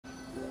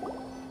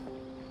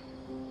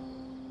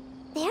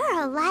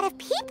are a lot of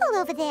people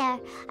over there.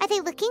 Are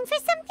they looking for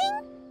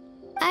something?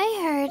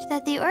 I heard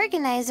that the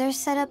organizers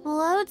set up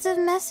loads of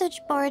message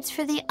boards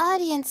for the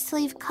audience to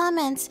leave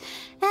comments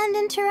and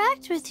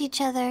interact with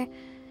each other.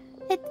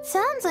 It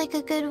sounds like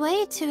a good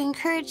way to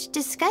encourage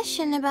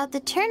discussion about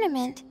the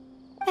tournament.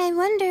 I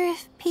wonder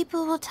if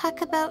people will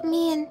talk about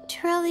me and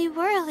Twirly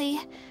Whirly.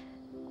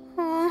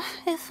 Oh,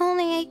 if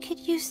only I could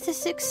use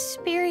this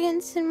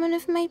experience in one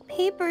of my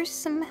papers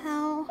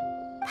somehow.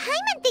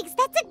 Paimon thinks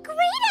that's a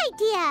great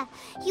idea!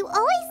 You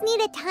always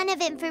need a ton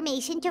of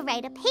information to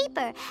write a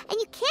paper, and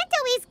you can't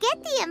always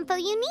get the info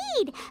you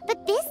need.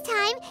 But this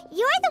time,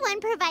 you're the one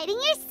providing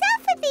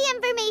yourself with the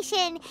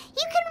information.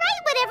 You can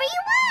write whatever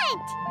you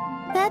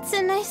want! That's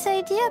a nice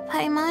idea,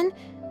 Paimon.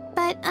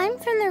 But I'm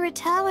from the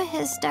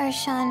Ratawahiz,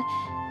 Darshan.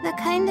 The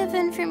kind of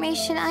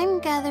information I'm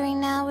gathering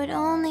now would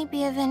only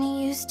be of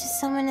any use to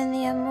someone in the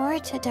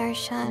Amurta,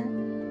 Darshan.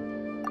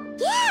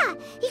 Yeah!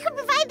 You can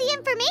provide the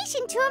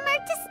information to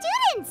Amurta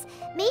students!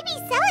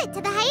 Maybe sell it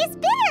to the highest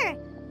bidder!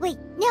 Wait,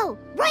 no!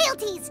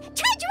 Royalties!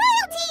 Charge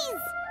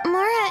royalties!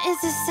 Mora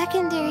is a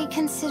secondary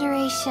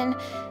consideration,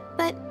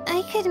 but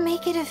I could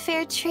make it a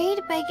fair trade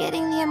by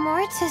getting the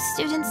Amurta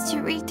students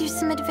to read through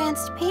some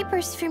advanced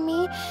papers for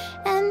me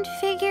and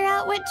figure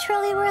out what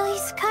Twirly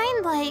Whirly's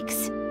kind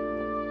likes.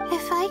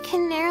 If I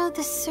can narrow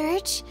the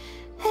search,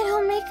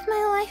 it'll make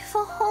my life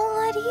a whole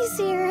lot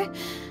easier.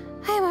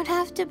 I won't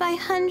have to buy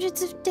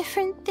hundreds of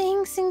different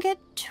things and get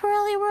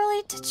Twirly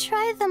Whirly to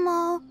try them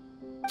all.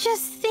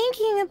 Just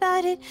thinking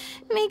about it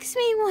makes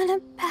me want to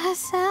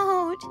pass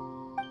out.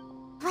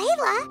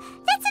 Layla,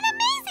 that's an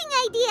amazing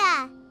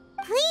idea!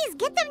 Please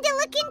get them to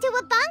look into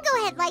what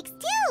Bongo Head likes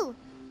too!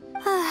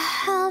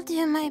 I'll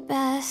do my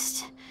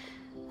best.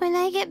 When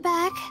I get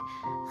back,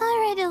 I'll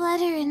write a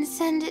letter and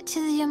send it to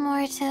the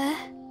Amurta.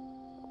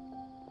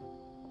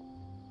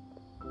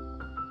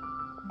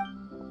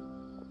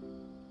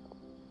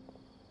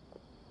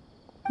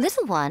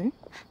 Little one,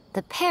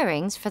 the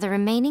pairings for the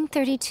remaining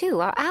 32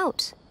 are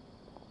out.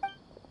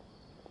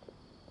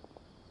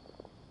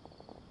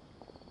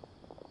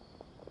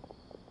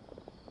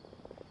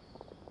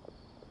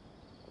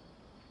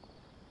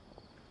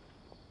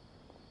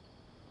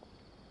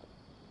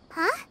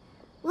 Huh?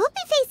 We'll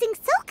be facing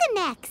Soka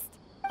next!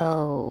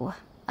 Oh,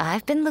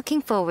 I've been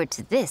looking forward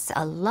to this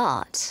a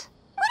lot.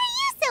 What are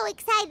you so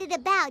excited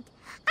about?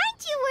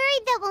 Aren't you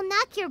worried that we'll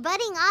knock your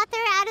budding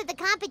author out of the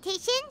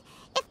competition?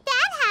 If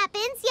that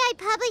happens, Yai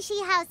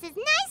Publishing House's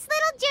nice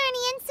little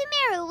journey in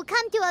Sumeru will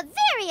come to a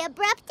very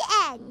abrupt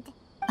end.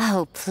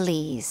 Oh,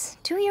 please,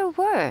 do your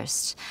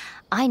worst.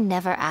 I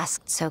never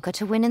asked Soka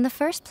to win in the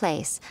first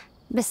place.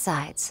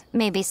 Besides,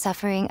 maybe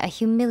suffering a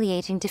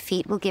humiliating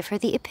defeat will give her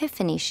the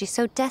epiphany she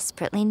so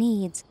desperately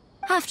needs.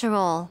 After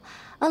all,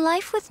 a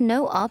life with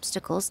no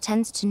obstacles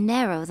tends to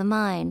narrow the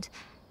mind.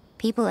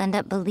 People end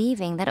up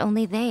believing that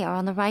only they are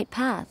on the right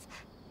path.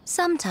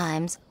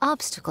 Sometimes,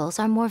 obstacles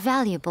are more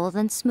valuable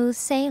than smooth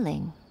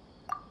sailing.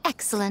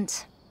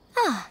 Excellent.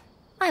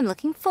 I'm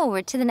looking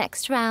forward to the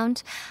next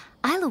round.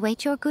 I'll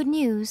await your good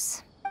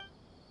news.